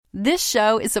This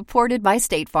show is supported by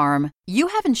State Farm. You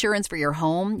have insurance for your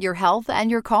home, your health, and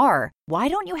your car. Why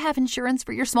don't you have insurance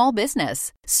for your small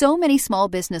business? So many small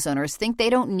business owners think they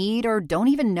don't need or don't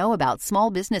even know about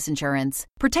small business insurance.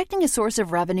 Protecting a source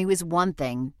of revenue is one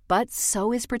thing, but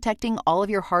so is protecting all of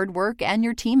your hard work and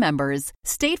your team members.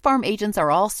 State Farm agents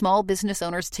are all small business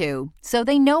owners too, so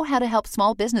they know how to help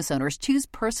small business owners choose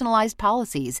personalized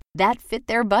policies that fit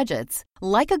their budgets.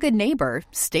 Like a good neighbor,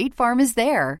 State Farm is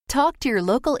there. Talk to your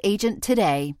local agent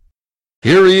today.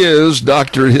 Here he is,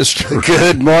 Dr. History.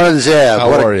 Good morning, Zeb.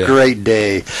 How what are a you? great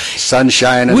day. Sun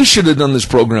shining. We should have done this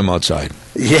program outside.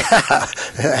 Yeah.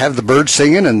 Have the birds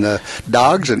singing and the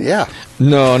dogs and yeah.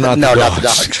 No, not the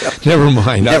dogs. Never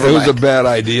mind. It was a bad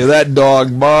idea. That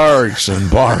dog barks and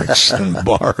barks and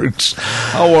barks.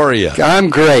 How are you?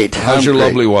 I'm great. How's your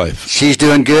lovely wife? She's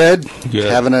doing good.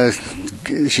 Good.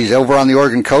 She's over on the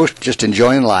Oregon coast, just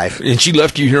enjoying life. And she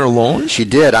left you here alone? She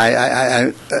did.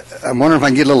 I'm wondering if I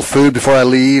can get a little food before I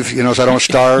leave, so I don't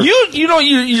starve.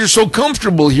 You're so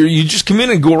comfortable here. You just come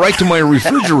in and go right to my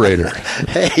refrigerator.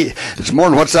 Hey, it's more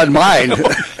than what's on mine.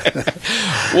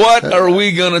 What are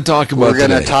we going to talk about today? We're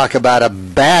going to talk about a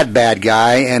bad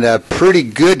guy and a pretty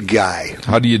good guy.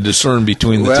 How do you discern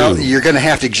between the two? Well, you're going to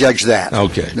have to judge that.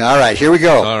 Okay. All right, here we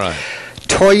go. All right.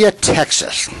 Toyah,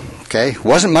 Texas. Okay,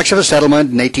 wasn't much of a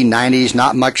settlement in the 1890s,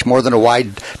 not much more than a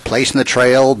wide place in the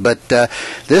trail, but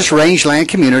this rangeland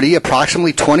community,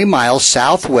 approximately 20 miles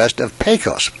southwest of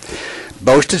Pecos,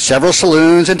 boasted several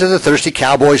saloons, and to the thirsty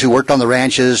cowboys who worked on the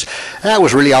ranches, that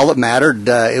was really all that mattered.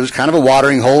 It was kind of a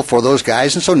watering hole for those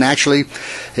guys, and so naturally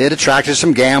it attracted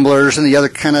some gamblers and the other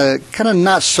kind of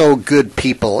not so good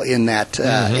people in that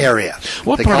area.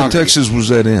 What part of Texas was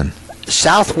that in?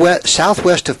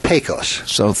 Southwest of Pecos.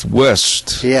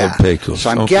 Southwest of Pecos. So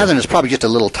I'm gathering it's probably just a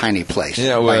little tiny place.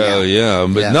 Yeah, well,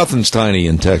 but nothing's tiny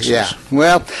in Texas. Yeah.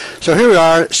 Well, so here we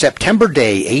are, September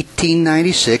day,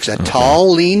 1896. A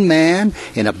tall, lean man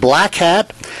in a black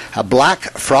hat, a black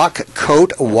frock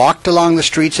coat walked along the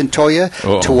streets in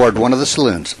Toyah toward one of the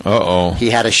saloons. He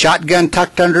had a shotgun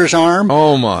tucked under his arm.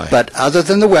 Oh, my. But other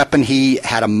than the weapon, he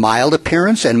had a mild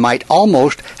appearance and might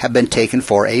almost have been taken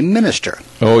for a minister.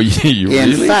 Oh, really?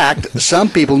 In fact, some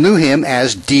people knew him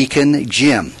as Deacon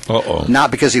Jim.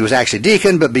 Not because he was actually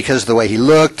deacon, but because of the way he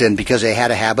looked and because they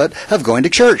had a habit of going to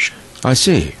church. I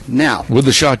see. Now, with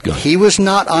the shotgun. He was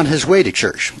not on his way to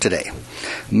church today.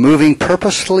 Moving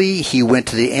purposefully, he went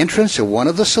to the entrance of one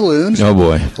of the saloons. Oh,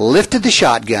 boy. Lifted the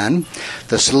shotgun.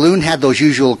 The saloon had those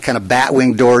usual kind of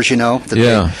bat-wing doors,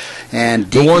 Yeah.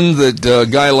 And the one that a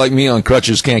guy like me on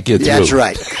crutches can't get through. That's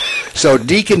right. So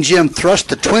Deacon Jim thrust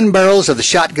the twin barrels of the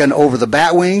shotgun over the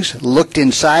bat wings, looked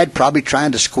inside, probably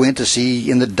trying to squint to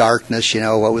see in the darkness,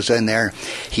 what was in there.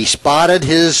 He spotted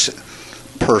his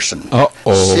person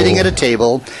sitting at a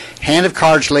table, hand of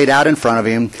cards laid out in front of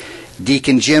him.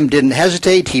 Deacon Jim didn't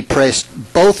hesitate. He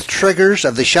pressed both triggers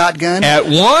of the shotgun. At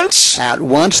once? At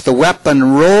once. The weapon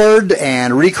roared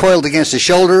and recoiled against his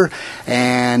shoulder,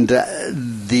 and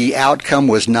the outcome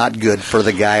was not good for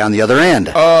the guy on the other end.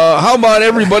 How about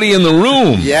everybody in the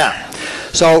room? Yeah.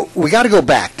 So we got to go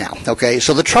back now, okay?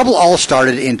 So the trouble all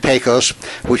started in Pecos,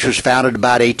 which was founded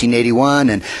about 1881,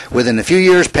 and within a few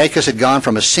years, Pecos had gone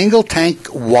from a single-tank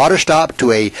water stop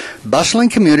to a bustling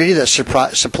community that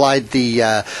supplied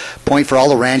the point for all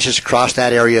the ranches across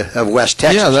that area of West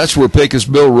Texas. Yeah, that's where Pecos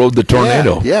Bill rode the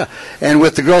tornado. Yeah. And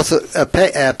with the growth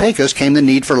of Pecos came the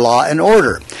need for law and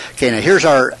order. Okay, now here's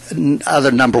our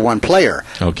other number one player.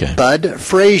 Okay. Bud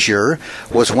Frazier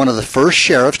was one of the first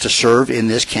sheriffs to serve in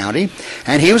this county.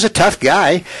 And he was a tough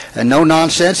guy, and no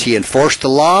nonsense. He enforced the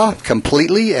law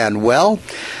completely and well.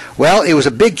 Well, it was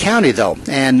a big county, though,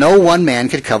 and no one man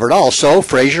could cover it all. So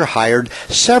Frazier hired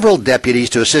several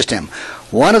deputies to assist him.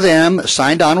 One of them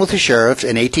signed on with the sheriff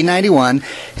in 1891.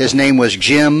 His name was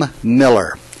Jim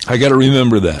Miller. I got to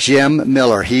remember that. Jim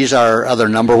Miller. He's our other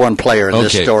number one player in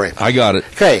this story. I got it.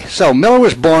 Okay, so Miller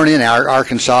was born in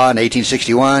Arkansas in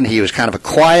 1861. He was kind of a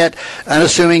quiet,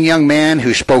 unassuming young man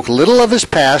who spoke little of his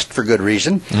past for good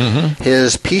reason.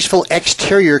 His peaceful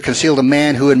exterior concealed a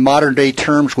man who in modern-day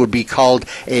terms would be called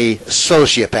a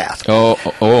sociopath.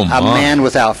 A man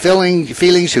without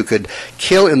feelings who could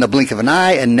kill in the blink of an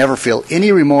eye and never feel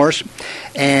any remorse.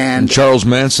 And Charles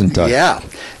Manson type. Yeah.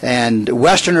 And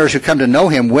Westerners who come to know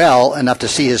him well enough to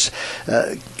see his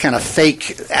kind of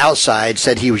fake outside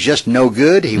said he was just no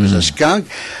good. He was a skunk.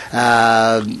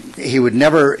 He would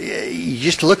never, you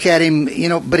just look at him,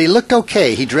 but he looked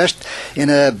okay. He dressed in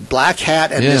a black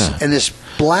hat and this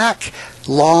black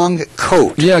long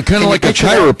coat. Yeah, kind of like a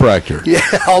chiropractor. Yeah,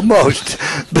 almost.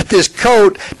 But this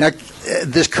coat, now,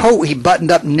 this coat he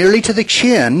buttoned up nearly to the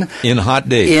chin in hot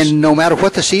days, in no matter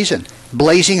what the season,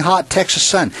 blazing hot Texas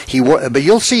sun. But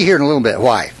you'll see here in a little bit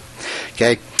why.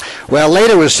 Okay. Well,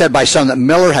 later it was said by some that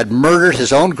Miller had murdered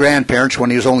his own grandparents when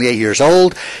he was only 8 years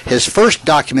old. His first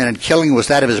documented killing was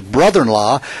that of his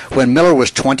brother-in-law when Miller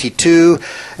was 22,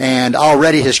 and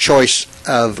already his choice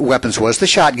of weapons was the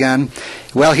shotgun.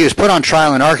 Well, he was put on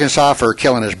trial in Arkansas for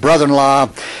killing his brother-in-law,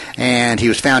 and he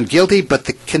was found guilty, but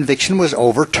the conviction was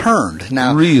overturned.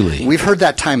 Now, really? We've heard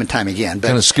that time and time again.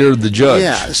 Kind of scared the judge.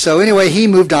 Yeah, so anyway, he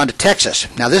moved on to Texas.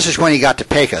 Now, this is when he got to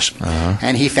Pecos,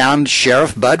 and he found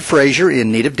Sheriff Bud Frazier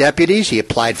in need of deputies. He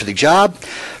applied for the job.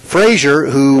 Frazier,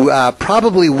 who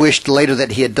probably wished later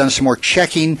that he had done some more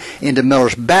checking into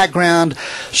Miller's background,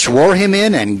 swore him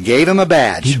in and gave him a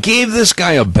badge. He gave this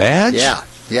guy a badge? Yeah.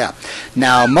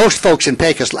 Now, most folks in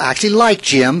Pecos actually liked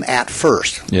Jim at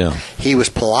first. Yeah. He was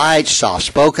polite,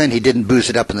 soft-spoken. He didn't booze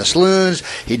it up in the saloons.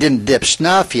 He didn't dip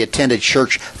snuff. He attended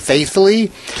church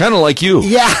faithfully. Kind of like you.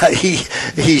 Yeah, he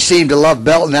seemed to love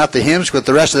belting out the hymns with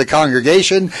the rest of the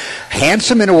congregation.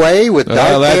 Handsome in a way, with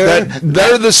dark hair.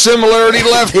 There the similarity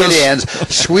left us. It ends.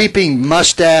 Sweeping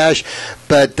mustache.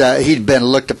 But he'd been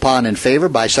looked upon in favor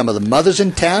by some of the mothers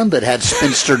in town that had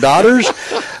spinster daughters.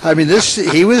 I mean,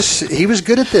 he was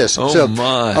good at this. Oh,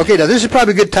 my. Okay, now this is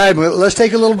probably a good time. Let's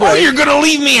take a little break. Oh, you're going to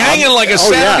leave me hanging like a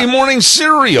Saturday morning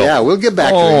cereal. Yeah, we'll get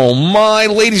back to it. Oh, my.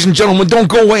 Ladies and gentlemen, don't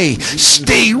go away.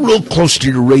 Stay real close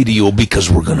to your radio because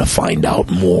we're going to find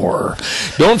out more.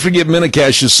 Don't forget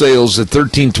Minnicash's sales at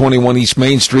 1321 East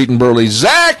Main Street in Burley.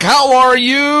 Zach, how are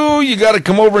you? You got to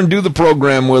come over and do the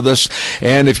program with us.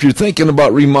 And if you're thinking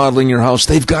about remodeling your house,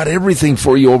 they've got everything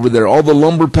for you over there. All the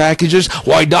lumber packages.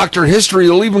 Why, Dr. History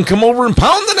will even come over and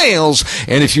pound the nails.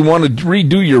 And if you want to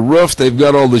redo your roof, they've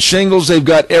got all the shingles. They've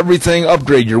got everything.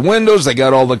 Upgrade your windows. They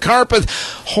got all the carpet.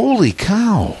 Holy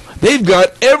cow. They've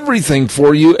got everything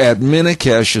for you at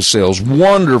Minnicash's Sales.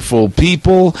 Wonderful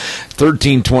people.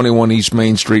 1321 East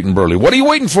Main Street in Burley. What are you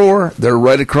waiting for? They're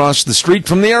right across the street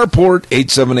from the airport.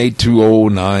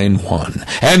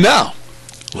 878-2091. And now,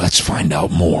 let's find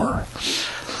out more.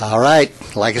 All right.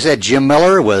 Like I said, Jim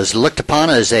Miller was looked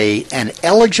upon as an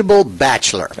eligible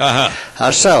bachelor.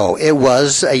 So it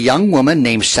was a young woman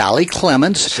named Sally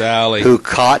Clemens who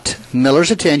caught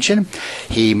Miller's attention.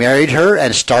 He married her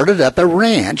and started up a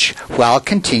ranch while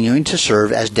continuing to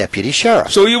serve as deputy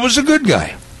sheriff. So he was a good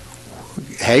guy.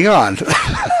 Hang on.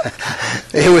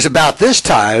 It was about this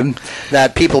time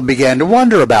that people began to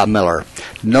wonder about Miller.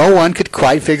 No one could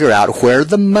quite figure out where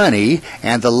the money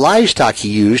and the livestock he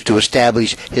used to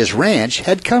establish his ranch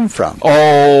had come from. Oh.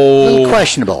 A little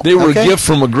questionable. They were a gift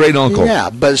from a great uncle.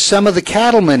 Yeah, but some of the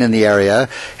cattlemen in the area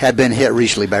had been hit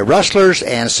recently by rustlers,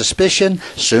 and suspicion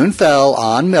soon fell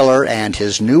on Miller and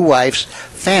his new wife's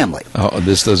family. Oh,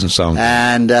 this doesn't sound good.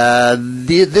 And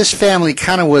this family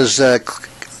kind of was...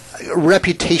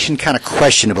 reputation kind of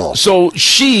questionable. So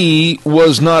she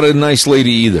was not a nice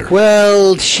lady either.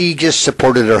 Well, she just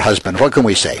supported her husband. What can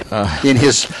we say? In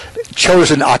his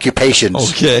chosen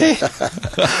occupations. Okay.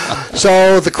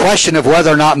 So the question of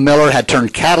whether or not Miller had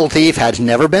turned cattle thief has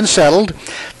never been settled.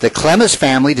 The Clemens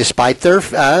family, despite their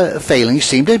failings,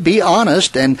 seemed to be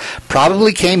honest and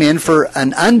probably came in for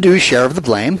an undue share of the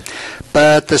blame.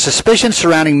 But the suspicion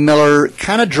surrounding Miller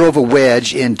kind of drove a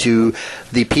wedge into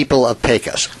the people of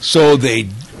Pecos. So they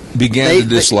began to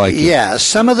dislike him. Yeah,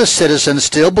 some of the citizens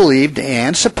still believed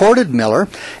and supported Miller,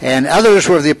 and others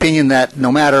were of the opinion that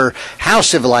no matter how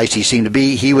civilized he seemed to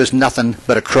be, he was nothing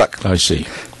but a crook. I see.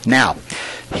 Now,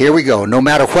 here we go. No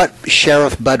matter what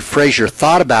Sheriff Bud Frazier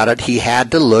thought about it, he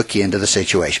had to look into the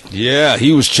situation. Yeah,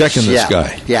 he was checking this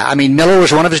guy. Yeah, I mean, Miller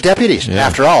was one of his deputies,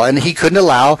 after all, and he couldn't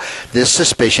allow this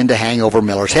suspicion to hang over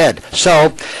Miller's head.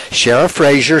 So, Sheriff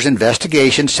Frazier's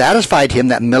investigation satisfied him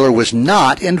that Miller was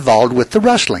not involved with the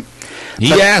rustling.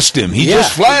 He asked him. He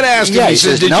just flat asked him. He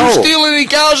says, did you steal any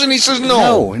cows? And he says,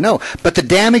 no. No. But the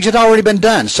damage had already been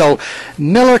done. So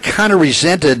Miller kind of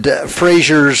resented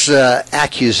Frazier's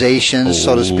accusations,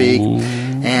 so to speak.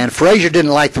 And Frazier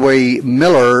didn't like the way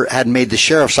Miller had made the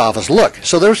sheriff's office look.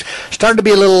 So there's starting to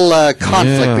be a little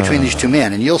conflict between these two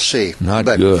men, and you'll see. Not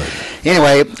good.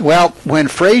 Anyway, well, when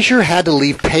Frazier had to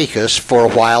leave Pecos for a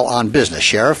while on business,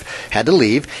 sheriff had to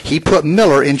leave, he put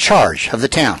Miller in charge of the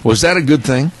town. Was that a good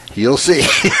thing? You'll see.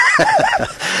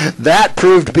 That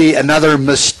proved to be another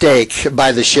mistake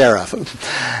by the sheriff.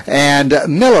 And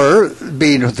Miller,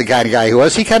 being the kind of guy he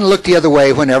was, he kind of looked the other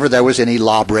way whenever there was any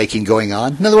law-breaking going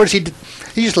on. In other words, he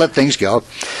just let things go.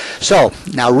 So,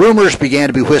 now rumors began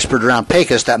to be whispered around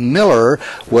Pecos that Miller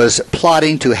was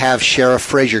plotting to have Sheriff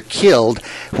Frazier killed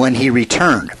when he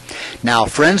returned. Now,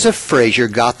 friends of Frazier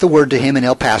got the word to him in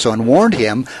El Paso and warned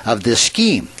him of this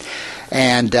scheme.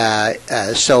 And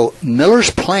so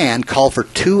Miller's plan called for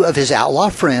 2 of his outlaw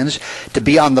friends to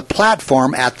be on the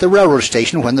platform at the railroad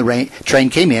station when the train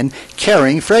came in,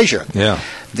 carrying Frazier. Yeah.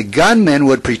 The gunmen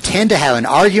would pretend to have an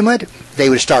argument. They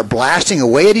would start blasting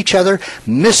away at each other,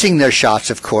 missing their shots,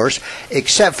 of course,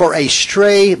 except for a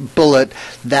stray bullet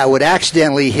that would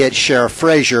accidentally hit Sheriff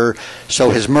Frazier,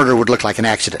 so his murder would look like an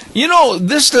accident. You know,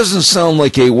 this doesn't sound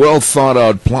like a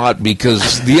well-thought-out plot,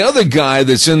 because the other guy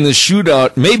that's in the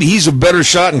shootout, maybe he's a better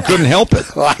shot and couldn't help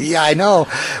it. Well, yeah, I know.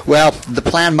 Well, the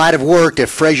plan might have worked if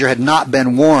Frazier had not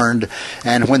been warned,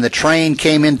 and when the train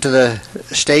came into the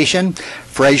station,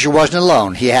 Frazier wasn't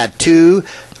alone. He had 2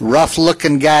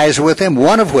 rough-looking guys with him,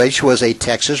 one of which was a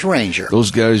Texas Ranger. Those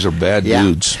guys are bad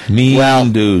dudes.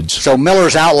 Mean dudes. So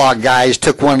Miller's outlaw guys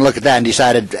took one look at that and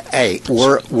decided, hey,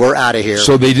 we're out of here.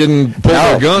 So they didn't pull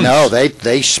their guns? No,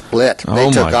 they split. They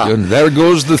took off. Goodness. There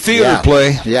goes the theater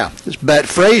play. Yeah. But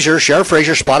Sheriff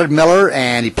Frazier spotted Miller,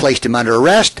 and he placed him under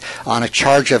arrest on a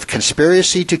charge of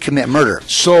conspiracy to commit murder.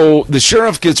 So the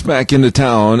sheriff gets back into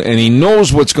town, and he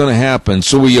knows what's going to happen,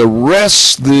 so he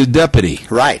arrests the deputy.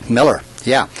 Right, Miller.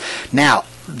 Yeah. Now,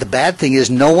 the bad thing is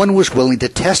no one was willing to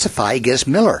testify against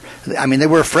Miller. I mean, they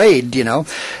were afraid,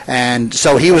 And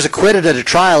so he was acquitted at a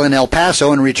trial in El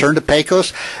Paso and returned to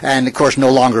Pecos, and, of course,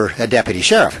 no longer a deputy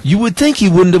sheriff. You would think he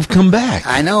wouldn't have come back.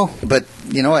 I know, but,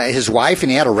 his wife, and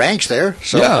he had a ranch there.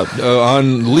 So. Yeah,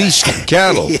 on leased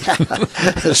cattle.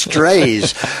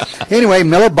 Strays. Anyway,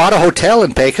 Miller bought a hotel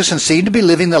in Pecos and seemed to be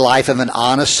living the life of an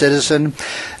honest citizen.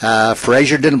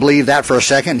 Frazier didn't believe that for a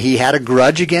second. He had a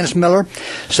grudge against Miller.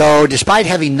 So despite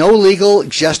having no legal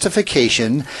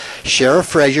justification, Sheriff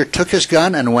Frazier took his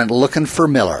gun and went looking for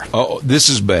Miller. Oh, this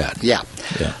is bad. Yeah.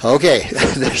 Okay,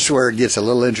 this is where it gets a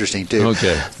little interesting, too.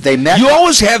 Okay. They met. You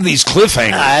always have these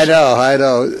cliffhangers. I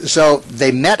know. So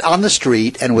they met on the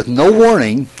street, and with no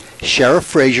warning, Sheriff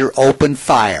Frazier opened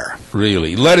fire.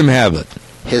 Really? Let him have it.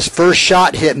 His first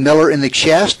shot hit Miller in the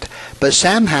chest, but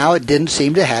somehow it didn't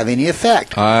seem to have any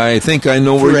effect. I think I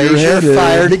know where you're headed. Frazier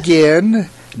fired again,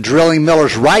 drilling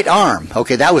Miller's right arm.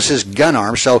 Okay, that was his gun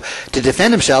arm. So to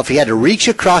defend himself, he had to reach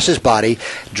across his body,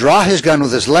 draw his gun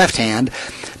with his left hand.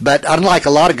 But unlike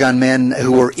a lot of gunmen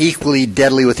who were equally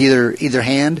deadly with either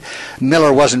hand,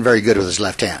 Miller wasn't very good with his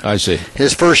left hand. I see.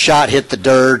 His first shot hit the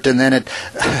dirt, and then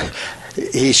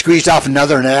he squeezed off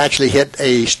another, and it actually hit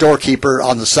a storekeeper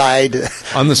on the side.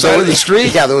 On the side of the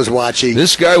street? Yeah, that was watching.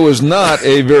 This guy was not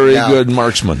a very good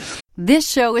marksman. This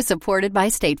show is supported by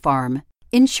State Farm.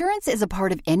 Insurance is a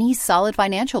part of any solid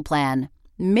financial plan.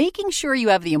 Making sure you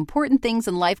have the important things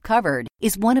in life covered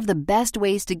is one of the best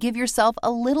ways to give yourself a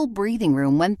little breathing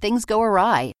room when things go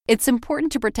awry. It's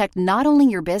important to protect not only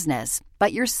your business,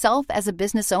 but yourself as a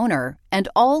business owner and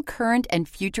all current and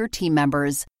future team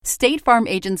members. State Farm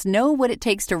agents know what it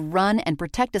takes to run and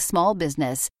protect a small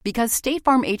business because State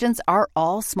Farm agents are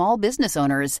all small business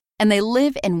owners and they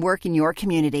live and work in your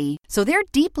community. So they're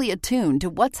deeply attuned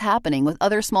to what's happening with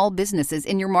other small businesses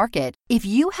in your market. If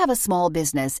you have a small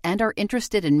business and are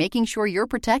interested in making sure you're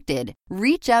protected,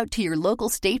 reach out to your local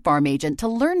State Farm agent to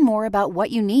learn more about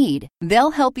what you need.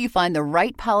 They'll help you find the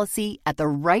right policy at the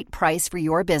right price for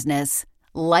your business.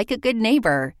 Like a good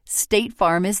neighbor, State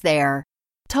Farm is there.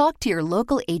 Talk to your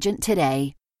local agent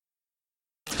today.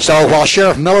 So while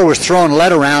Sheriff Miller was throwing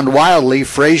lead around wildly,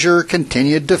 Frazier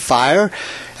continued to fire,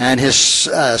 and his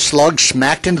slug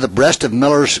smacked into the breast of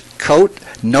Miller's coat.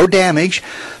 No damage.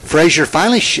 Frazier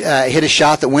finally hit a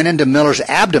shot that went into Miller's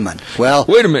abdomen. Well,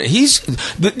 wait a minute.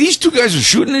 These two guys are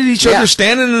shooting at each other,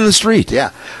 standing in the street.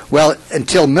 Yeah. Well,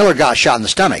 until Miller got shot in the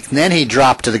stomach. Then he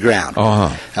dropped to the ground.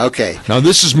 Uh-huh. Okay. Now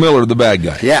this is Miller, the bad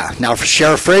guy. Yeah. Now for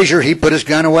Sheriff Frazier, he put his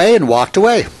gun away and walked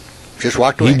away. Just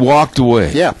walked away. He walked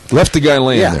away. Yeah. Left the guy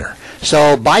laying there.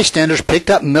 So bystanders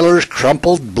picked up Miller's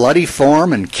crumpled, bloody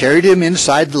form and carried him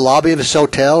inside the lobby of his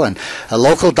hotel, and a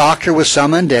local doctor was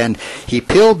summoned, and he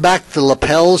peeled back the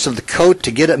lapels of the coat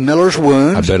to get at Miller's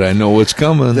wounds. I bet I know what's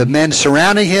coming. The men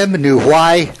surrounding him knew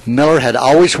why. Miller had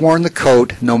always worn the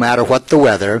coat, no matter what the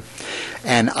weather.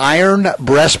 An iron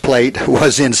breastplate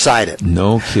was inside it.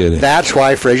 No kidding. That's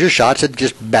why Frazier's shots had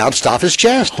just bounced off his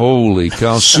chest. Holy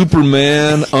cow.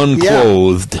 Superman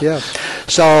unclothed. Yeah.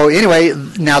 So anyway,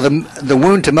 now the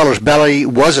wound to Miller's belly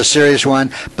was a serious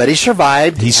one, but he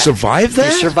survived. He survived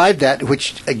that? He survived that,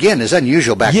 which, again, is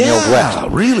unusual back in the Old West. Yeah,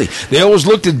 really. They always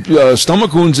looked at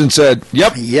stomach wounds and said,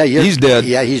 yep, he's dead.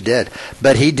 Yeah, he's dead.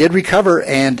 But he did recover,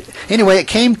 and anyway, it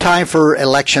came time for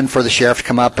election for the sheriff to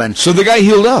come up. And so the guy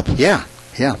healed up? Yeah.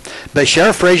 Yeah. But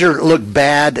Sheriff Frazier looked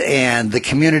bad, and the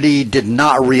community did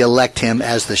not reelect him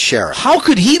as the sheriff. How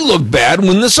could he look bad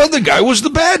when this other guy was the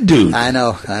bad dude? I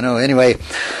know. Anyway,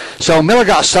 so Miller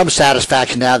got some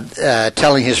satisfaction now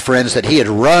telling his friends that he had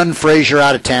run Frazier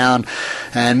out of town,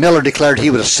 and Miller declared he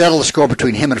would settle the score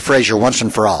between him and Frazier once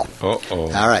and for all.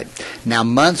 Uh-oh. All right. Now,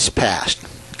 months passed.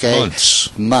 Okay?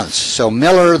 Months. So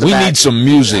Miller, we need some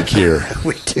music here.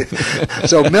 We do.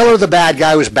 So Miller, the bad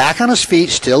guy, was back on his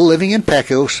feet, still living in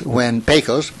Pecos, when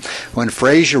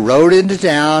Frazier rode into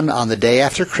town on the day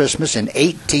after Christmas in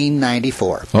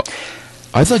 1894. Oh,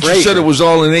 I thought you said it was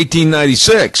all in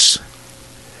 1896.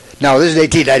 No, this is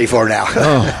 1894 now.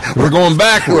 Oh, we're going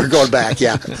back. We're going back,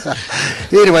 yeah.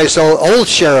 Anyway, so old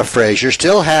Sheriff Frazier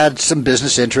still had some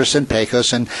business interests in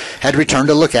Pecos and had returned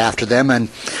to look after them. And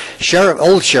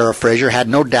old Sheriff Frazier had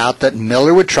no doubt that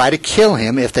Miller would try to kill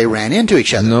him if they ran into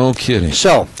each other. No kidding.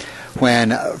 So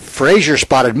when Frazier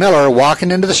spotted Miller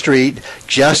walking into the street,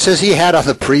 just as he had on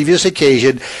the previous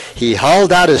occasion, he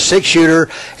hauled out his six-shooter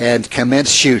and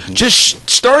commenced shooting. Just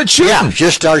started shooting? Yeah,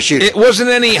 just started shooting. It wasn't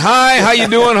any, hi, how you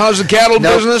doing, how's the cattle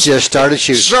business? Just started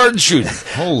shooting. Started shooting.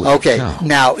 Holy cow.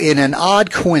 Now, in an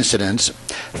odd coincidence,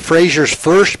 Frazier's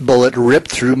first bullet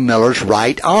ripped through Miller's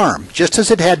right arm, just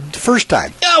as it had the first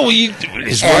time. Yeah, well,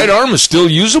 his right arm is still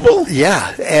usable?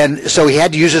 Yeah, and so he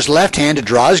had to use his left hand to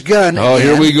draw his gun. Oh,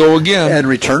 here we go again. And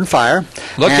return fire.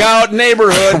 Look out,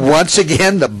 neighborhood. Once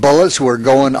again, the bullets were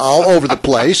going all over the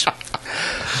place.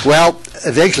 Well,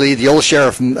 eventually, the old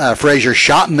Sheriff Frazier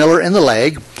shot Miller in the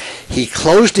leg. He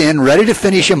closed in, ready to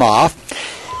finish him off.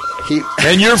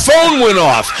 And your phone went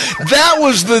off. That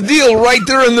was the deal right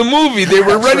there in the movie. They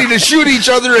were ready to shoot each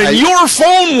other, and your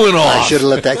phone went off. I should have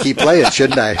let that keep playing,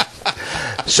 shouldn't I?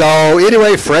 So,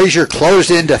 anyway, Frazier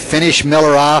closed in to finish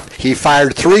Miller off. He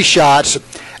fired 3 shots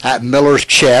at Miller's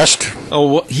chest.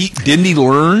 Oh, didn't he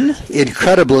learn?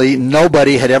 Incredibly,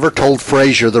 nobody had ever told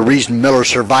Frazier the reason Miller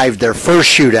survived their first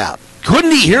shootout.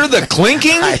 Couldn't he hear the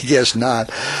clinking? I guess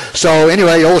not. So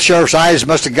anyway, old Sheriff's eyes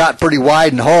must have got pretty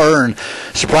wide in horror and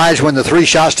surprised when the 3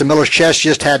 shots to Miller's chest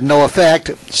just had no effect.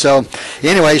 So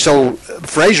anyway,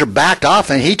 Frazier backed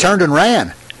off and he turned and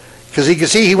ran. Because he could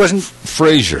see he wasn't...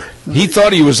 Frazier. He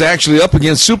thought he was actually up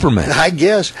against Superman. I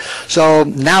guess. So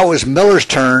now it was Miller's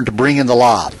turn to bring in the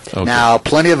law. Okay. Now,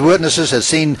 plenty of witnesses had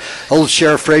seen old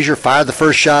Sheriff Frazier fire the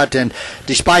first shot, and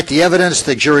despite the evidence,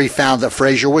 the jury found that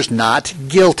Frazier was not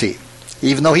guilty,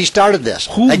 even though he started this.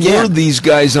 Who were these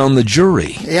guys on the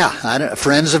jury? Yeah,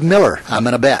 friends of Miller, I'm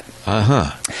going to bet.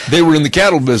 Uh-huh. They were in the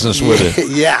cattle business with it.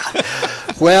 Yeah.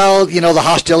 Well, the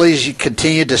hostilities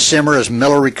continued to simmer as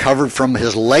Miller recovered from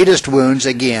his latest wounds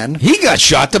again. He got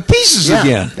shot to pieces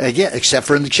again. Again, except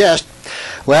for in the chest.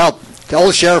 Well, the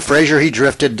old Sheriff Frazier, he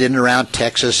drifted in and around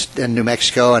Texas and New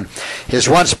Mexico, and his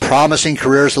once promising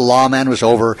career as a lawman was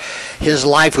over. His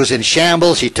life was in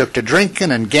shambles. He took to drinking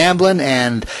and gambling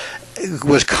and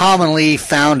was commonly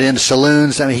found in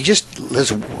saloons. I mean, his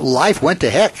life went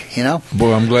to heck,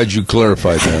 Boy, I'm glad you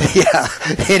clarified that.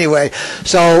 Yeah. Anyway,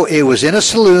 so it was in a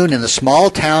saloon in the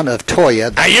small town of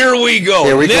Toyah. Here we go.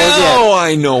 Here we go again. Now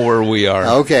I know where we are.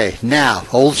 Okay. Now,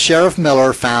 old Sheriff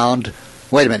Miller found...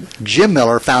 Wait a minute. Jim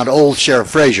Miller found old Sheriff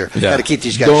Frazier. Yeah. Got to keep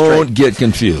these guys straight. Don't get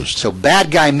confused. So bad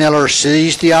guy Miller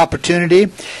seized the opportunity.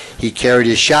 He carried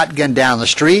his shotgun down the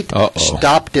street,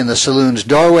 stopped in the saloon's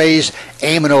doorways,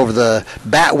 aiming over the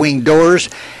bat-wing doors,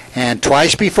 and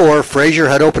twice before, Frazier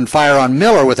had opened fire on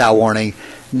Miller without warning.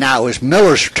 Now it was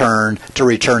Miller's turn to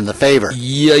return the favor.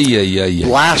 Yeah.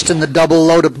 Blasting the double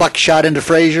load of buckshot into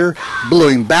Frazier, blew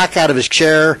him back out of his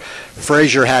chair.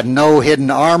 Frazier had no hidden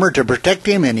armor to protect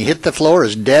him, and he hit the floor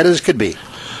as dead as could be.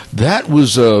 That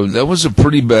was a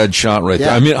pretty bad shot right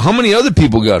there. I mean, how many other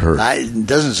people got hurt? It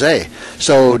doesn't say.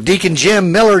 So Deacon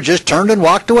Jim Miller just turned and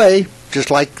walked away, just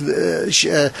like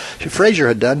Frazier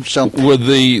had done. So with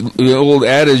the old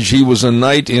adage, he was a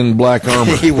knight in black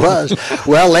armor. He was.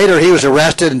 Well, later he was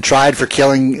arrested and tried for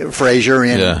killing Frazier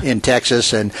in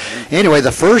Texas. And anyway,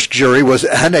 the first jury was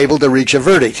unable to reach a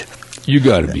verdict. You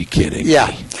got to be kidding.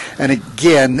 Yeah. And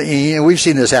again, we've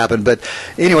seen this happen. But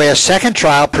anyway, a second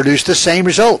trial produced the same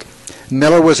result.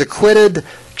 Miller was acquitted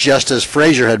just as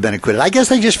Frazier had been acquitted. I guess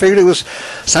they just figured it was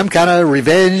some kind of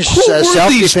revenge, self-defense. Who were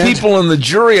these people in the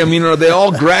jury? I mean, are they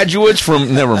all graduates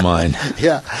from... Never mind.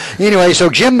 Yeah. Anyway, so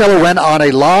Jim Miller went on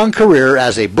a long career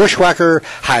as a bushwhacker,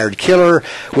 hired killer,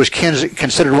 was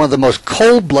considered one of the most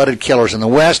cold-blooded killers in the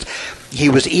West. He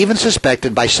was even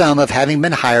suspected by some of having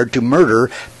been hired to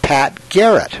murder Pat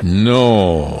Garrett.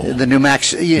 No. The New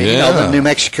Mexico, the New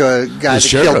Mexico guy that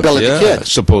killed Billy the Kid.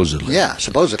 Supposedly. Yeah,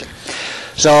 supposedly.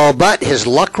 So, but his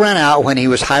luck ran out when he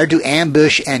was hired to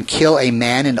ambush and kill a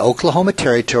man in Oklahoma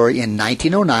Territory in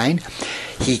 1909.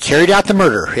 He carried out the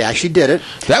murder. He actually did it.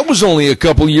 That was only a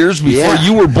couple years before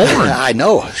you were born. I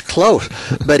know. It's close.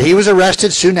 But he was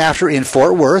arrested soon after in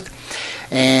Fort Worth,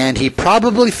 and he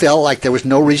probably felt like there was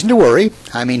no reason to worry.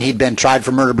 I mean, he'd been tried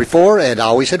for murder before and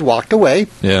always had walked away.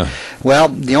 Yeah. Well,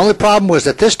 the only problem was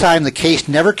that this time the case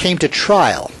never came to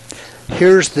trial.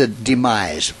 Here's the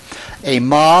demise. A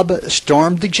mob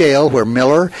stormed the jail where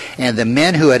Miller and the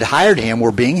men who had hired him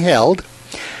were being held.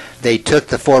 They took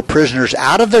the 4 prisoners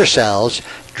out of their cells,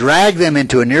 dragged them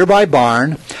into a nearby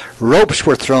barn. Ropes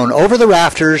were thrown over the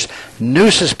rafters,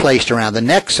 nooses placed around the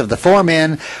necks of the 4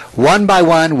 men. One by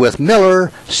one, with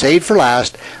Miller saved for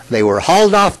last, they were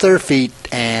hauled off their feet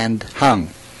and hung.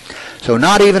 So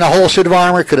not even a whole suit of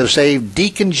armor could have saved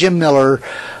Deacon Jim Miller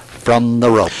from the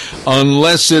rope.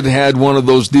 Unless it had one of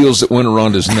those deals that went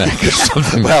around his neck or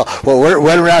something. Well, what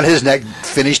went around his neck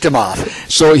finished him off.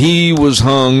 So he was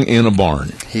hung in a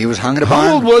barn. He was hung in a barn.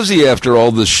 How old was he after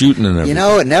all this shooting and everything? You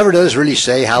know, it never does really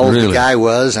say how old the guy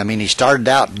was. I mean, he started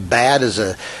out bad as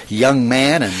a young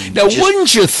man. And now,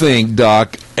 wouldn't you think,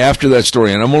 Doc, after that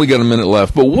story, and I've only got a minute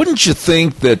left, but wouldn't you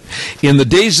think that in the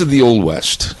days of the Old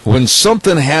West, when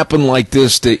something happened like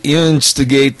this to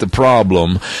instigate the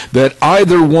problem, that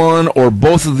either one or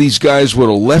both of these guys would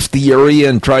have left the area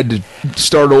and tried to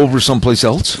start over someplace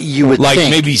else? You would like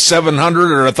think. Maybe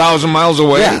 700 or 1,000 miles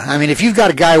away? Yeah, I mean, if you've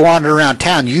got a guy wandering around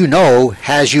town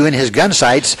has you in his gun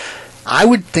sights, I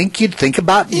would think you'd think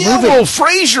about moving. Well,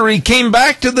 Frazier, he came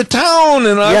back to the town,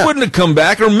 and I wouldn't have come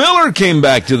back, or Miller came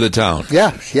back to the town.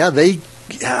 Yeah, they...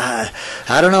 I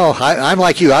don't know. I'm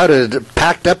like you. I would have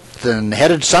packed up and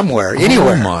headed somewhere,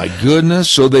 anywhere. Oh, my goodness.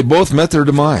 So they both met their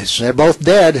demise. They're both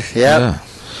dead. Yeah.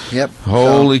 Yep.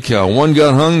 Holy cow. One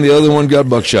got hung, the other one got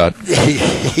buckshot.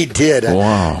 He did.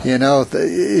 Wow. You know,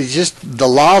 it's just the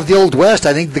law of the Old West.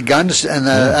 I think the guns and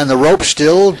the rope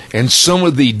still... And some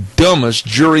of the dumbest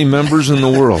jury members in the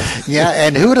world. Yeah,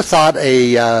 and who would have thought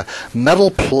a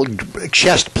metal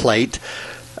chest plate...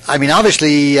 I mean,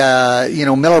 obviously,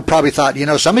 Miller probably thought,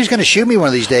 somebody's going to shoot me one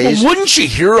of these days. Well, wouldn't you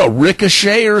hear a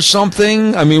ricochet or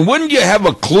something? I mean, wouldn't you have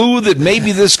a clue that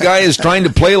maybe this guy is trying to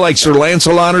play like Sir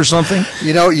Lancelot or something?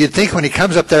 You'd think when he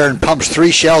comes up there and pumps 3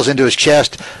 shells into his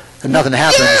chest, nothing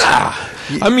happens.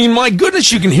 Yeah. I mean, my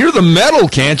goodness, you can hear the metal,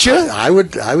 can't you? I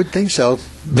would think so.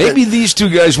 Maybe these 2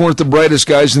 guys weren't the brightest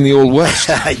guys in the Old West.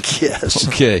 I guess.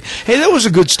 Okay. Hey, that was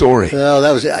a good story. Well,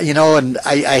 that was, and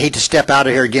I hate to step out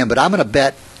of here again, but I'm going to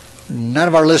bet none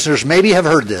of our listeners maybe have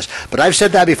heard this, but I've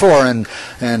said that before,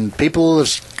 and people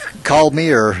have called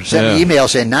me or sent me emails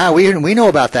saying, we know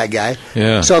about that guy.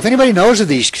 Yeah. So if anybody knows of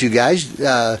these 2 guys,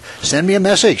 send me a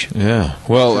message. Yeah.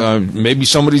 Well, maybe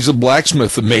somebody's a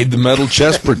blacksmith that made the metal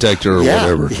chest protector or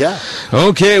whatever. Yeah.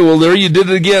 Okay, well, there you did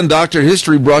it again. Dr.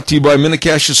 History brought to you by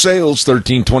Mini-Cassia Sales,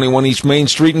 1321 East Main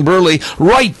Street in Burley,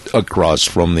 right across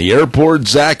from the airport.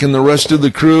 Zach and the rest of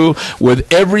the crew with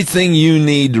everything you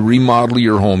need to remodel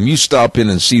your home. You stop in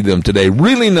and see them today.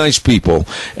 Really nice people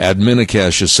at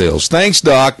Mini-Cassia Sales. Thanks,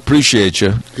 Doc. Appreciate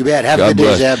you. You bet. Have God a good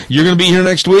bless. day, Zeb. You're going to be here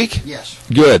next week? Yes.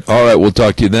 Good. All right. We'll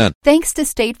talk to you then. Thanks to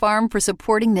State Farm for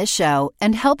supporting this show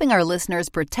and helping our listeners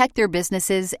protect their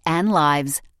businesses and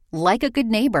lives. Like a good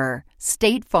neighbor,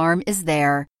 State Farm is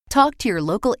there. Talk to your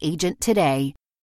local agent today.